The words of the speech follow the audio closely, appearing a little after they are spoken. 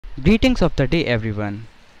Greetings of the day everyone.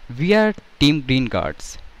 We are Team Green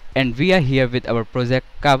Guards and we are here with our project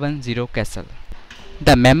Carbon Zero Castle.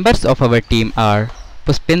 The members of our team are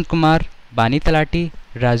Pushpendra Kumar, Baani Talati,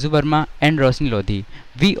 Raju Verma and Roshni Lodhi.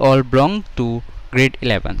 We all belong to grade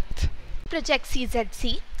 11th. Project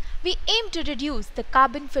CZC, we aim to reduce the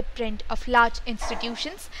carbon footprint of large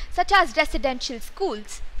institutions such as residential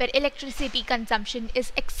schools where electricity consumption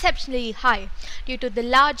is exceptionally high due to the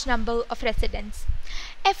large number of residents.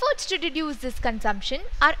 Efforts to reduce this consumption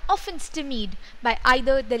are often stymied by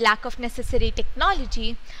either the lack of necessary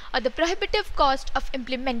technology or the prohibitive cost of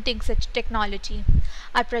implementing such technology.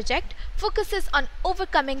 Our project focuses on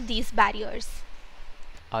overcoming these barriers.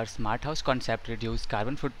 Our smart house concept reduces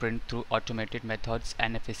carbon footprint through automated methods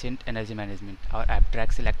and efficient energy management. Our app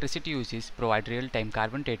tracks electricity uses, provide real-time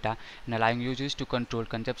carbon data, and allowing users to control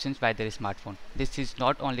consumptions by their smartphone. This is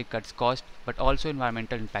not only cuts cost but also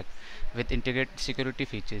environmental impact with integrated security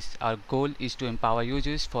features. Our goal is to empower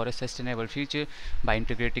users for a sustainable future by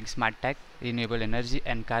integrating smart tech, renewable energy,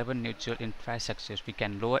 and carbon-neutral infrastructure. We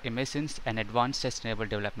can lower emissions and advance sustainable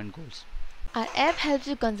development goals. Our app helps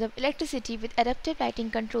you conserve electricity with adaptive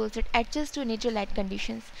lighting controls that adjust to natural light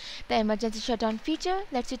conditions. The emergency shutdown feature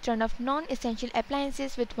lets you turn off non-essential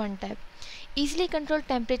appliances with one tap. Easily control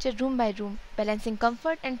temperature room by room, balancing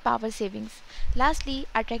comfort and power savings. Lastly,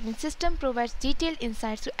 our tracking system provides detailed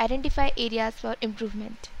insights to identify areas for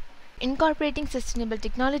improvement. Incorporating sustainable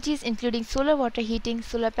technologies including solar water heating,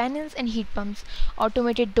 solar panels and heat pumps,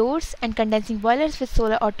 automated doors and condensing boilers with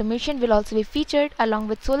solar automation will also be featured along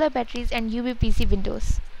with solar batteries and UVPC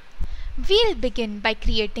windows. We'll begin by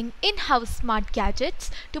creating in-house smart gadgets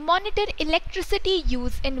to monitor electricity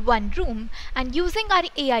use in one room and using our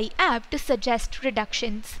AI app to suggest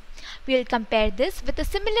reductions. We'll compare this with a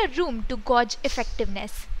similar room to gauge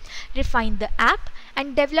effectiveness, refine the app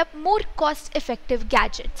and develop more cost-effective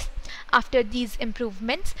gadgets. After these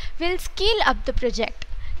improvements, we'll scale up the project.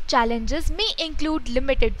 Challenges may include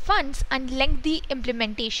limited funds and lengthy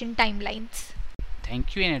implementation timelines.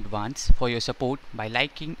 Thank you in advance for your support by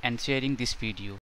liking and sharing this video.